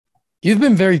You've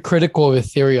been very critical of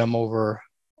Ethereum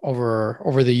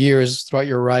over the years throughout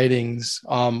your writings.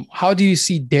 How do you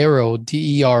see DERO,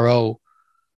 DERO,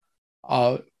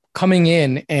 uh, coming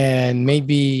in and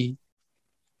maybe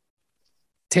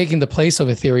taking the place of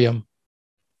Ethereum?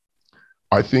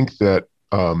 I think that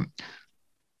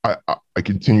I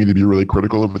continue to be really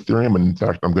critical of Ethereum, and in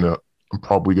fact, I'm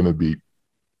probably gonna be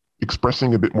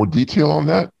expressing a bit more detail on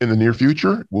that in the near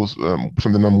future.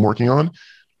 Something I'm working on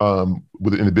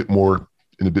with in a bit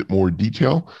more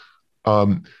detail.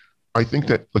 Um, I think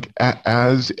that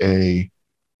as a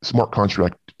smart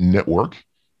contract network,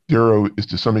 DERO is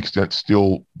to some extent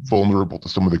still vulnerable to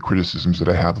some of the criticisms that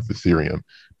I have of Ethereum,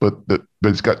 but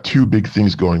it's got two big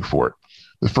things going for it.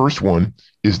 The first one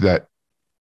is that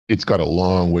it's got a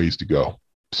long ways to go.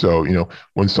 So,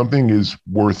 when something is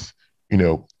worth,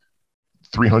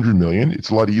 300 million, it's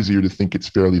a lot easier to think it's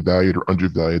fairly valued or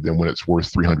undervalued than when it's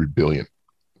worth 300 billion,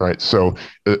 right? So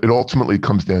it ultimately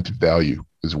comes down to value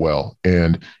as well.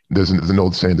 And there's an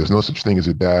old saying, there's no such thing as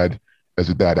a bad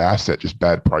asset, just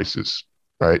bad prices,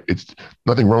 right? It's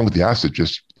nothing wrong with the asset,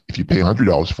 just if you pay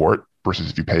 $100 for it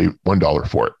versus if you pay $1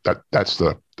 for it, that's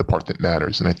the part that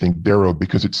matters. And I think DERO,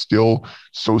 because it's still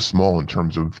so small in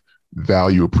terms of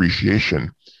value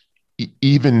appreciation,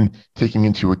 even taking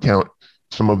into account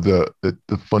some of the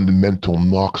fundamental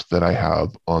knocks that I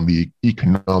have on the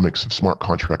economics of smart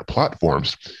contract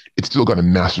platforms, it's still got a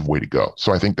massive way to go.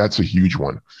 So I think that's a huge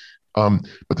one.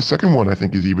 But the second one I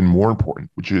think is even more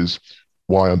important, which is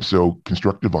why I'm so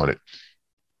constructive on it.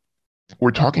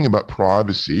 We're talking about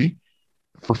privacy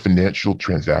for financial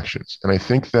transactions. And I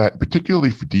think that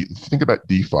particularly think about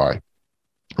DeFi,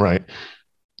 right?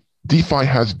 DeFi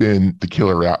has been the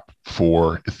killer app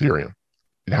for Ethereum.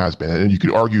 It has been, and you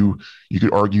could argue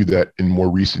that in more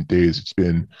recent days it's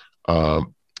been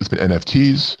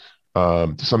NFTs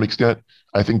to some extent.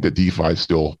 I think that DeFi is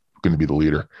still going to be the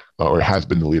leader, or has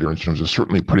been the leader in terms of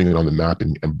certainly putting it on the map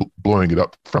and blowing it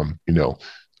up from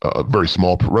a very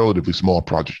small, relatively small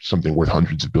project, something worth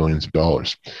hundreds of billions of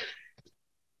dollars.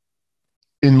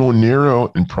 In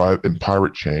Monero and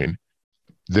Pirate Chain,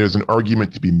 there's an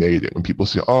argument to be made that when people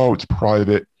say, "Oh, it's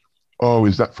private," oh,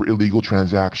 is that for illegal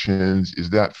transactions?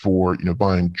 Is that for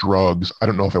buying drugs? I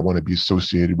don't know if I want to be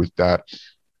associated with that.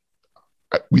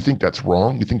 We think that's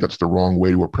wrong. We think that's the wrong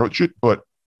way to approach it, but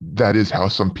that is how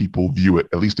some people view it,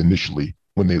 at least initially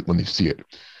when they see it.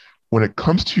 When it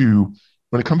comes to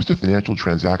financial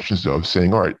transactions, though, of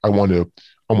saying, all right, I want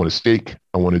to stake,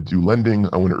 I want to do lending,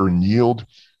 I want to earn yield.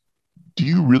 Do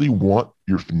you really want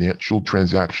your financial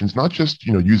transactions, not just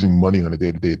using money on a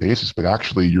day-to-day basis, but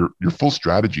actually your full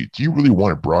strategy? Do you really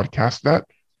want to broadcast that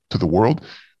to the world?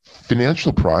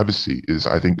 Financial privacy is,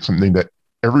 I think, something that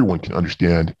everyone can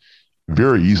understand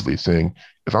very easily. Saying,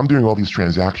 if I'm doing all these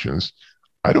transactions,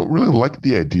 I don't really like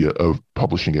the idea of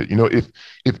publishing it.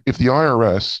 If the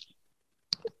IRS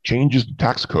changes the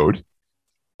tax code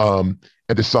and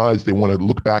decides they want to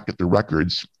look back at the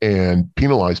records and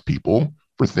penalize people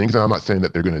for things, and I'm not saying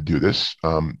that they're going to do this.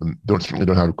 Certainly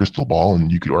don't have a crystal ball,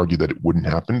 and you could argue that it wouldn't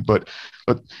happen. But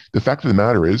the fact of the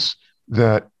matter is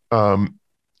that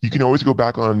you can always go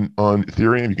back on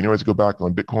Ethereum, you can always go back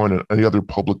on Bitcoin and any other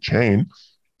public chain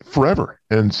forever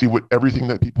and see what everything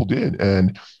that people did,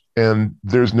 and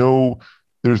there's no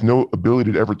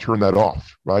ability to ever turn that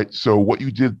off, right? So what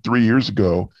you did 3 years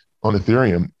ago on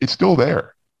Ethereum, it's still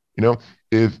there.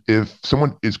 If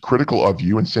someone is critical of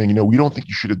you and saying, we don't think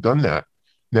you should have done that.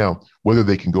 Now, whether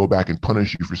they can go back and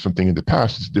punish you for something in the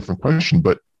past is a different question,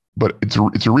 but it's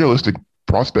a realistic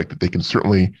prospect that they can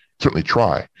certainly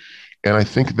try. And I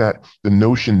think that the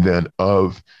notion then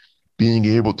of being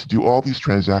able to do all these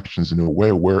transactions in a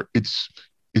way where it's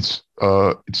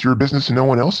your business and no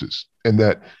one else's, and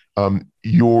that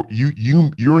you're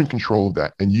in control of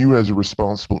that, and you as a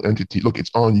responsible entity, look,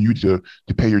 it's on you to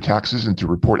pay your taxes and to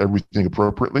report everything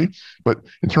appropriately. But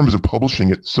in terms of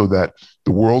publishing it so that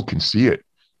the world can see it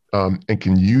and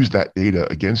can use that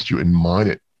data against you and mine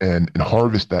it and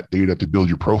harvest that data to build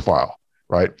your profile,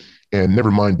 right? And never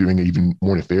mind doing even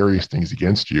more nefarious things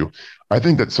against you. I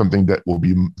think that's something that will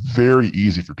be very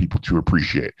easy for people to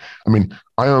appreciate. I mean,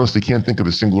 I honestly can't think of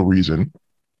a single reason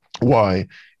why,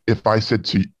 if I said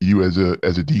to you as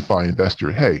a DeFi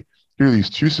investor, hey, here are these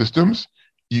two systems,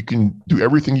 you can do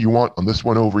everything you want on this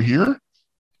one over here,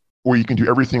 or you can do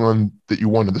everything that you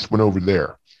want on this one over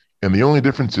there. And the only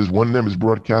difference is one of them is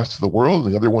broadcast to the world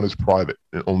and the other one is private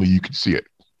and only you can see it.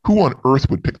 Who on earth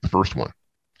would pick the first one?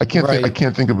 I can't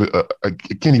think of it. I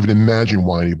can't even imagine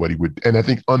why anybody would. And I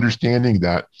think understanding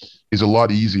that is a lot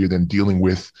easier than dealing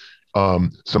with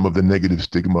some of the negative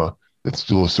stigma that's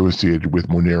still associated with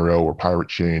Monero or Pirate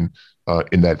Chain,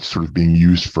 in that sort of being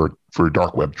used for for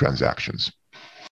dark web transactions.